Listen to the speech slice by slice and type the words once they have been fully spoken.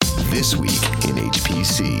This Week in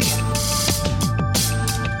HPC.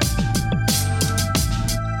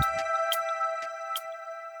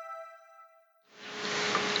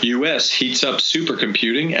 U.S. heats up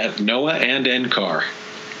supercomputing at NOAA and NCAR.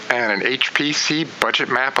 And an HPC budget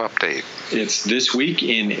map update. It's This Week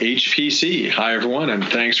in HPC. Hi, everyone, and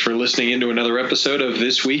thanks for listening into another episode of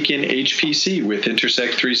This Week in HPC with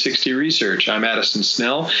Intersect 360 Research. I'm Addison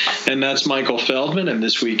Snell, and that's Michael Feldman, and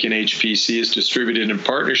This Week in HPC is distributed in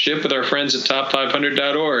partnership with our friends at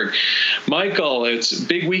Top500.org. Michael, it's a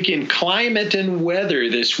big week in climate and weather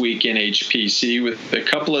this week in HPC with a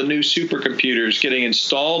couple of new supercomputers getting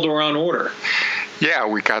installed or on order. Yeah,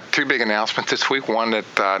 we got two big announcements this week. One that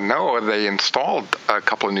NOAA, they installed a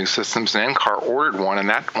couple of new systems, and NCAR ordered one, and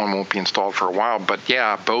that one won't be installed for a while. But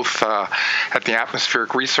yeah, both at the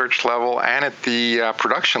atmospheric research level and at the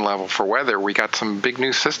production level for weather, we got some big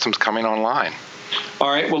new systems coming online. All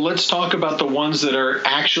right, well, let's talk about the ones that are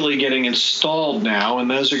actually getting installed now,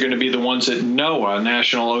 and those are going to be the ones at NOAA,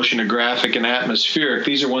 National Oceanographic and Atmospheric.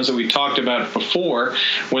 These are ones that we talked about before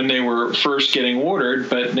when they were first getting ordered,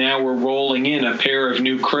 but now we're rolling in a pair of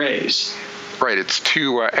new Crays. Right, it's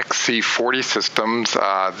two XC40 systems.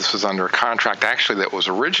 This was under a contract actually that was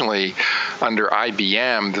originally under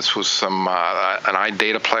IBM. This was some an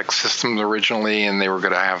iDataplex system originally, and they were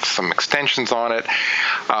going to have some extensions on it.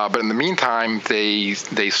 But in the meantime, they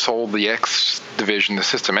sold the X division, the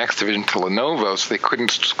System X division, to Lenovo, so they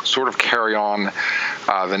couldn't sort of carry on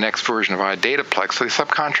the next version of iDataplex. So they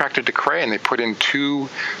subcontracted to Cray, and they put in two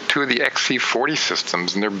of the XC40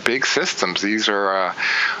 systems, and they're big systems. These are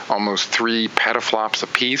almost 3 petaflops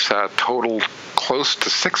apiece, total close to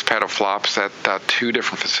 6 petaflops at two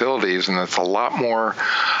different facilities, and it's a lot more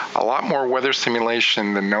weather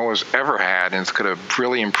simulation than NOAA's ever had, and it's going to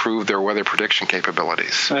really improve their weather prediction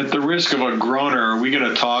capabilities. At the risk of a groaner, are we going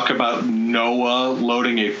to talk about NOAA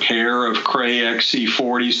loading a pair of Cray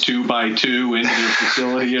XC40s 2x2 into their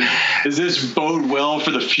facility? And does this bode well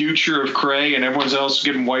for the future of Cray and everyone else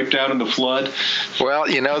getting wiped out in the flood? Well,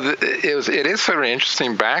 you know, it is sort of an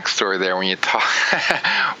interesting backstory there when you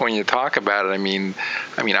talk about it. I mean,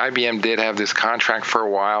 IBM did have this contract for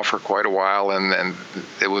quite a while, and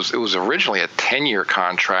it was originally a 10-year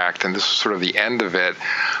contract, and this was sort of the end of it.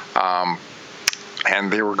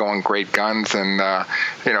 And they were going great guns, and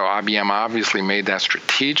IBM obviously made that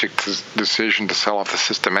strategic decision to sell off the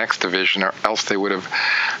System X division, or else they would have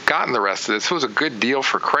gotten the rest of this. It was a good deal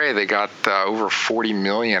for Cray. They got over $40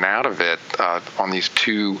 million out of it on these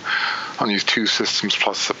two systems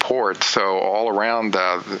plus support. So all around,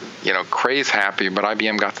 Cray's happy, but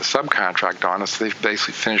IBM got the subcontract on it, so they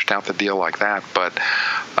basically finished out the deal like that. But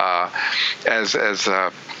as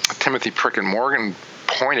Timothy Prickett Morgan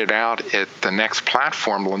pointed out at the Next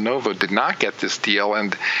platform, Lenovo did not get this deal,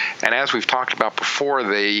 and as we've talked about before,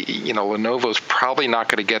 Lenovo's probably not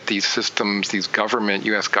going to get these systems, these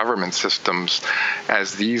U.S. government systems,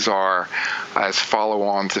 as these are as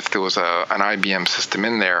follow-ons if there was an IBM system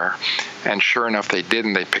in there. And sure enough, they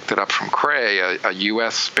didn't. They picked it up from Cray, a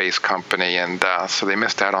U.S.-based company, and so they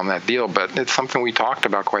missed out on that deal. But it's something we talked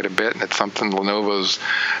about quite a bit, and it's something Lenovo's,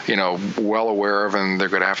 well aware of, and they're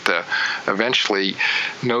going to have to eventually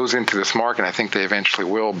nose into this market. I think they eventually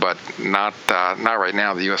will, but not right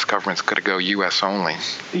now. The U.S. government's going to go U.S. only.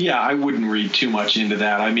 Yeah, I wouldn't read too much into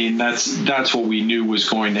that. I mean, that's what we knew was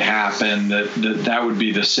going to happen. That would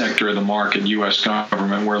be the sector of the market, U.S.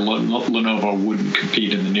 government, where Lenovo wouldn't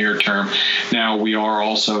compete in the near term. Now we are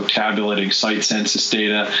also tabulating site census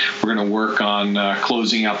data. We're going to work on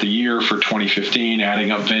closing out the year for 2015,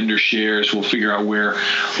 adding up vendor shares. We'll figure out where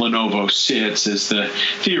Lenovo sits as the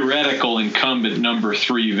theoretical incumbent number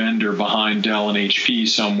 3 vendor behind Dell and HP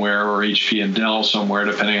somewhere, or HP and Dell somewhere,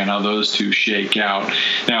 depending on how those two shake out.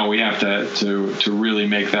 Now we have to really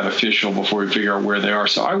make that official before we figure out where they are.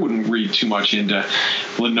 So I wouldn't read too much into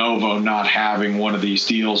Lenovo not having one of these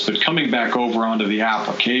deals. But coming back over onto the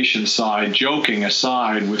application side, joking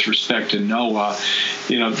aside with respect to NOAA,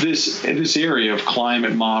 this area of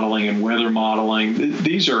climate modeling and weather modeling,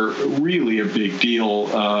 these are really a big deal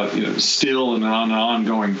still and on an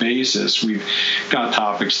ongoing basis. We've got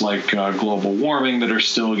topics like global warming that are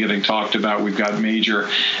still getting talked about. We've got major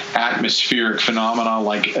atmospheric phenomena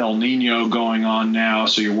like El Nino going on now,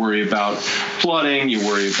 so you worry about flooding, you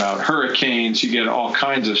worry about hurricanes, you get all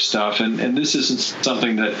kinds of stuff, and this isn't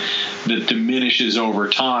something that diminishes over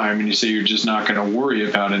time. And you say you're just not going to worry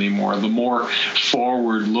about anymore. The more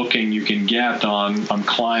forward-looking you can get on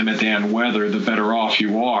climate and weather, the better off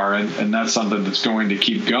you are, and that's something that's going to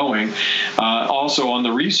keep going. Also on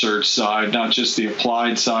the research side, not just the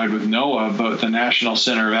applied side with NOAA, but the National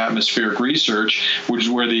Center of Atmospheric Research, which is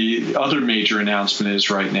where the other major announcement is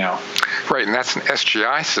right now. Right, and that's an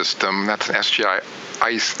SGI system. That's an SGI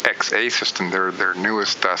ICE XA system, their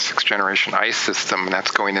newest sixth-generation ICE system, and that's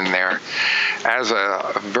going in there as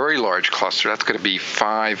a very large cluster. That's going to be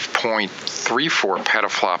 5.34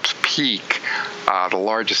 petaflops peak, the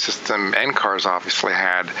largest system NCAR's obviously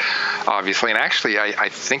had, and actually I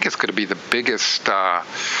think it's going to be the biggest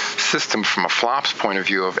system from a FLOPS point of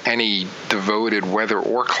view of any devoted weather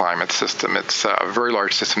or climate system. It's a very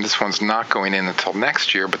large system. This one's not going in until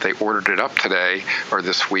next year, but they ordered it up today or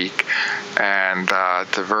this week, and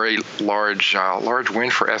it's a very large win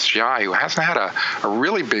for SGI, who hasn't had a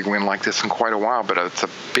really big win like this in quite a while, but it's a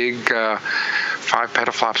big 5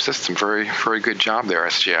 petaflop system. Very, very good job there,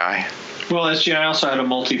 SGI. Well, SGI also had a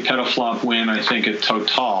multi-petaflop win, I think, at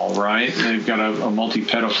Total, right? They've got a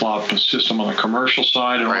multi-petaflop system on the commercial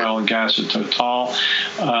side and right. Oil and gas at Total.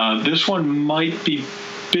 This one might be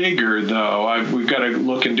bigger, though. We've got to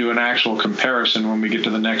look and do an actual comparison when we get to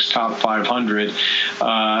the next top 500.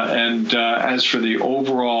 As for the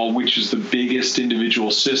overall, which is the biggest individual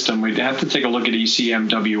system, we'd have to take a look at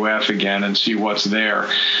ECMWF again and see what's there.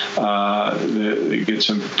 They get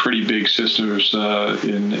some pretty big systems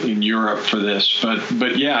in Europe for this,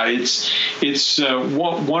 but yeah, it's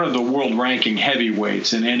one of the world ranking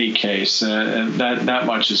heavyweights in any case, and that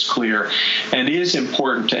much is clear, and is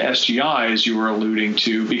important to SGI, as you were alluding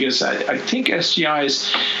to, because I think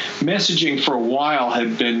SGI's messaging for a while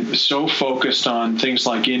had been so focused on things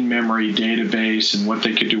like in-memory database and what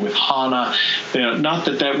they could do with HANA. Not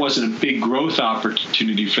that wasn't a big growth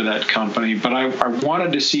opportunity for that company, but I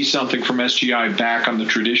wanted to see something from SGI back on the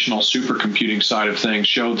traditional supercomputing side of things,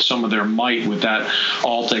 show some of their might with that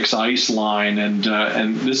Altex ICE line, and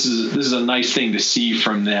this is a nice thing to see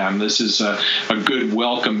from them. This is a good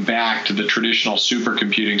welcome back to the traditional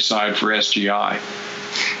supercomputing side for SGI.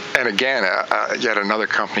 And again, yet another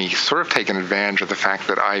company sort of taking advantage of the fact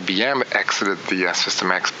that IBM exited the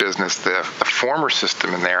System X business, the former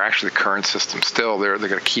system in there, actually the current system still, they're going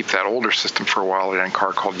to keep that older system for a while at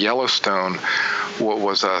NCAR called Yellowstone, what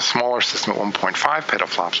was a smaller system at 1.5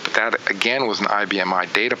 petaflops, but that again was an IBM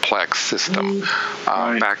iDataplex system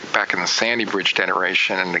back in the Sandy Bridge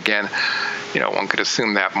generation. And again, one could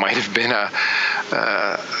assume that might have been an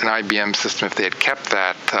IBM system if they had kept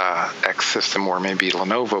that X system, or maybe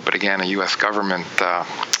Lenovo, but again, a U.S. government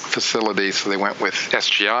facility, so they went with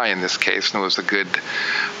SGI in this case, and it was a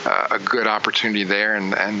good opportunity there,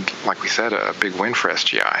 and like we said, a big win for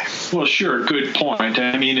SGI. Well, sure, good point.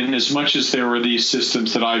 I mean, in as much as there were these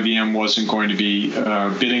systems that IBM wasn't going to be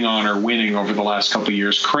bidding on or winning over the last couple of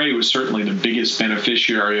years, Cray was certainly the biggest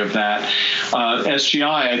beneficiary of that.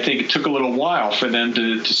 SGI, I think it took a little while for them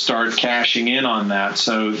to start cashing in on that,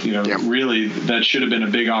 so really that should have been a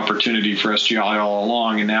big opportunity for SGI all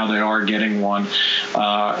along, and now they are getting one.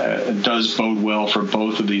 It does bode well for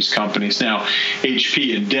both of these companies. Now,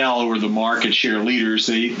 HP and Dell were the market share leaders.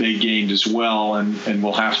 They gained as well, and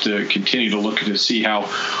we'll have to continue to look to see how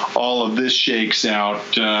all of this shakes out.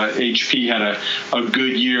 HP had a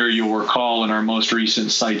good year, you'll recall, in our most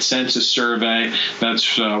recent site census survey.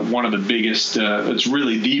 That's one of the biggest, it's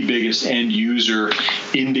really the biggest end user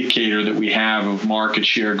indicator that we have of market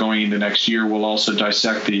share going into next year. We'll also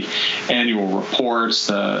dissect the annual reports,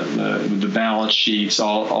 the balance sheets,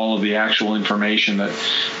 all of the actual information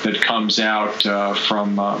that comes out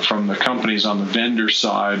from the companies on the vendor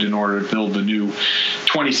side in order to build the new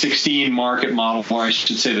 2016 market model, or I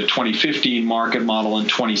should say the 2015 market model, and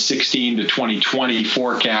 2016 to 2020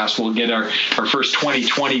 forecast. We'll get our first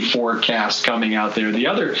 2020 forecast coming out there. The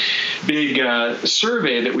other big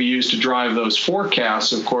survey that we use to drive those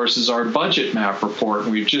forecasts, of course, is our budget map report.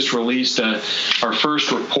 We've just released our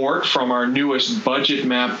first report from our newest budget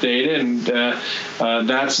map data, and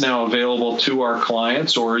that's now available to our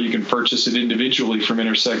clients, or you can purchase it individually from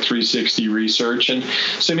Intersect 360 Research. And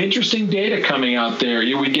some interesting data coming out there.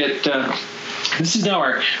 We get this is now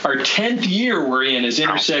our 10th year we're in as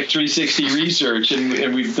Intersect 360 Research,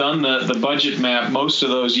 and we've done the budget map most of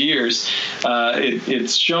those years.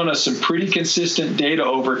 It's shown us some pretty consistent data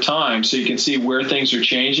over time, so you can see where things are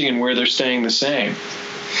changing and where they're staying the same.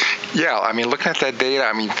 Yeah, I mean, looking at that data,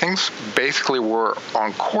 I mean, things basically were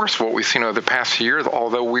on course for what we've seen over the past year,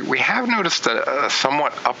 although we have noticed a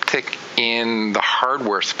somewhat uptick in the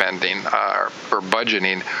hardware spending or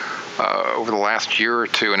budgeting over the last year or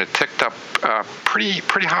two, and it ticked up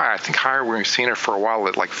pretty high. I think higher when we've seen it for a while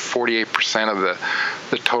at like 48% of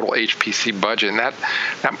the total HPC budget, and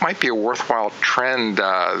that might be a worthwhile trend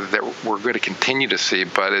that we're going to continue to see.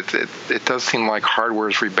 But it does seem like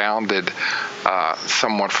hardware's rebounded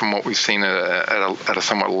somewhat from what we've seen at a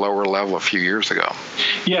somewhat lower level a few years ago.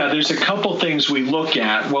 Yeah, there's a couple things we look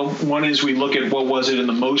at. Well, one is we look at what was it in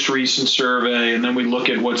the most recent survey, and then we look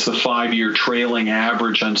at what's the 5-year trailing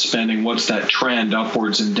average on spending, what's that trend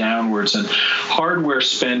upwards and downwards. And hardware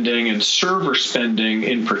spending and server spending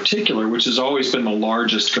in particular, which has always been the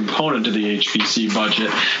largest component of the HPC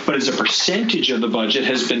budget, but as a percentage of the budget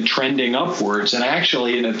has been trending upwards, and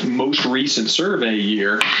actually in its most recent survey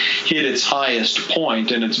year hit its highest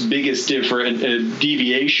point and its biggest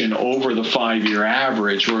deviation over the 5-year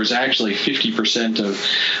average, where it's actually 50%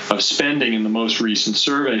 of spending in the most recent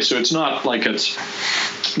survey. So it's not like it's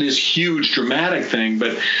this huge dramatic thing,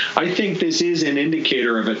 but I think this is an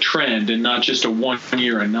indicator of a trend and not just a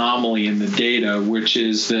one-year anomaly in the data, which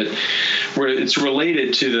is that where it's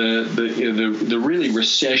related to the really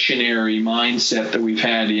recessionary mindset that we've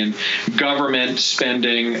had in government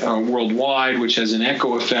spending worldwide, which has an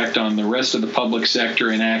echo effect on the rest of the public sector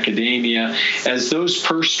and academia. As those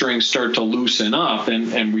purse strings start to loosen up,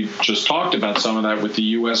 and we just talked about some of that with the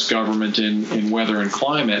U.S. government in weather and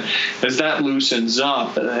climate, as that loosens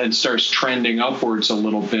up and starts trending upwards a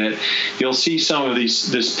little bit, you'll see some of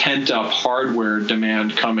this pent-up hardware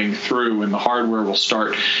demand coming through, and the hardware will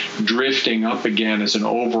start drifting up again as an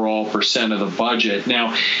overall percent of the budget.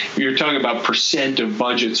 Now, you're talking about percent of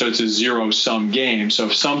budget, so it's a zero-sum game. So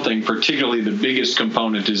if something, particularly the biggest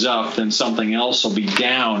component, is up, then something else will be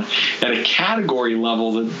down. At a category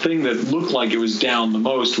level, the thing that looked like it was down the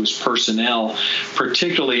most was personnel,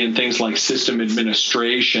 particularly in things like system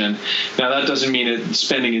administration. Now, that doesn't mean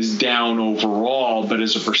spending is down overall, but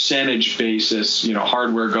as a percentage basis,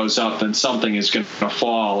 hardware goes up, then something is going to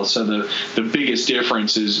fall. So the biggest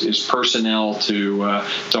difference is personnel to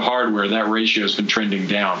hardware. That ratio has been trending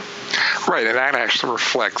down. Right, and that actually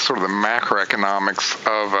reflects sort of the macroeconomics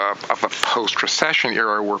of a post-recession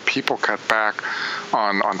era where people cut back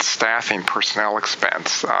on staffing, personnel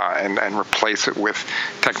expense, and replace it with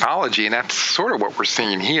technology, and that's sort of what we're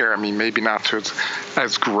seeing here. I mean, maybe not to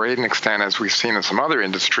as great an extent as we've seen in some other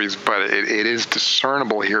industries, but it is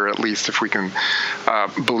discernible here, at least if we can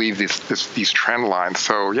believe these trend lines.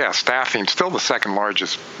 So, yeah, staffing still the second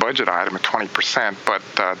largest budget item at 20%,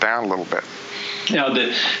 but down a little bit. Now,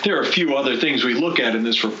 there are a few other things we look at in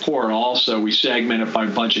this report. Also, we segment it by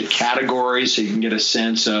budget categories so you can get a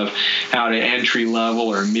sense of how to entry-level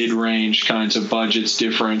or mid-range kinds of budgets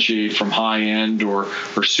differentiate from high-end or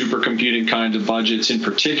supercomputing kinds of budgets. In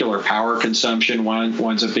particular, power consumption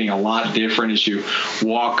winds up being a lot different as you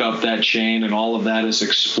walk up that chain, and all of that is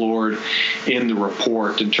explored in the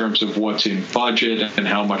report in terms of what's in budget and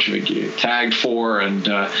how much of it you get tagged for and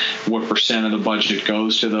what percent of the budget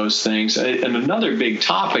goes to those things. And another big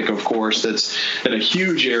topic, of course, that's been a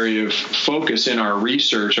huge area of focus in our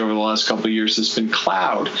research over the last couple of years has been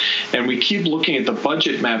cloud. And we keep looking at the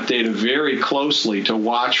budget map data very closely to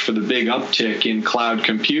watch for the big uptick in cloud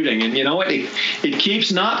computing. And you know what? It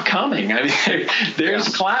keeps not coming. I mean, there's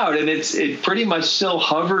cloud, and it pretty much still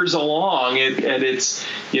hovers along at its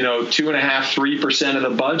 2.5-3% of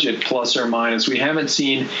the budget, plus or minus. We haven't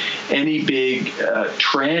seen any big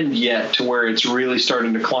trend yet to where it's really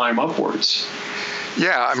starting to climb upwards.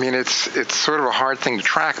 Yeah, I mean, it's sort of a hard thing to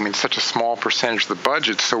track. I mean, it's such a small percentage of the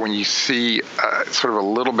budget. So when you see sort of a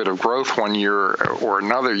little bit of growth one year or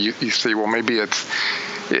another, you see, well, maybe it's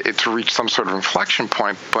reached some sort of inflection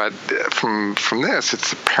point. But from this,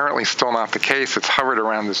 it's apparently still not the case. It's hovered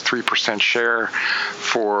around this 3% share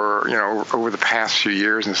for over the past few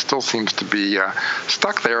years, and it still seems to be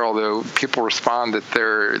stuck there. Although people respond that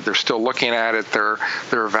they're still looking at it, they're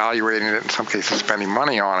evaluating it, in some cases spending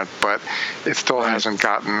money on it, but it still hasn't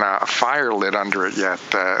gotten a fire lit under it yet,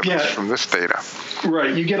 at least from this data.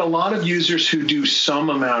 Right. You get a lot of users who do some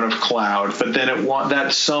amount of cloud, but then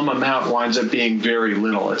that some amount winds up being very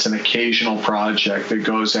little. It's an occasional project that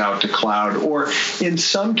goes out to cloud. Or in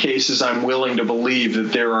some cases, I'm willing to believe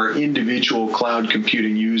that there are individual cloud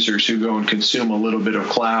computing users who go and consume a little bit of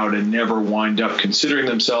cloud and never wind up considering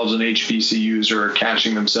themselves an HPC user or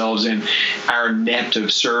catching themselves in our net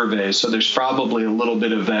of surveys. So there's probably a little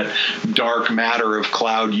bit of that dark matter of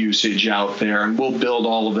cloud usage out there, and we'll build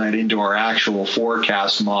all of that into our actual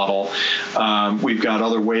forecast model. We've got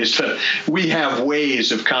other ways we have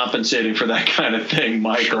ways of compensating for that kind of thing,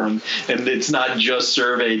 Michael, and it's not just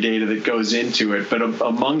survey data that goes into it, but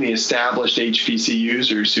among the established HPC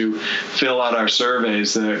users who fill out our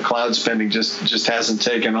surveys, the cloud spending just hasn't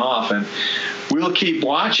taken off, and we'll keep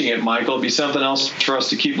watching it, Michael. It'll be something else for us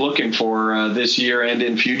to keep looking for this year and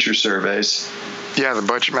in future surveys. Yeah, the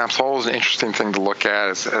budget map's always an interesting thing to look at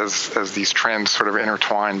as these trends sort of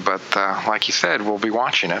intertwine. But like you said, we'll be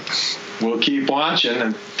watching it. We'll keep watching.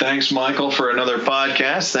 And thanks, Michael, for another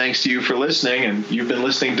podcast. Thanks to you for listening. And you've been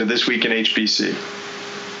listening to This Week in HPC.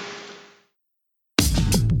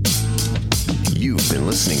 You've been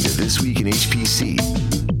listening to This Week in HPC.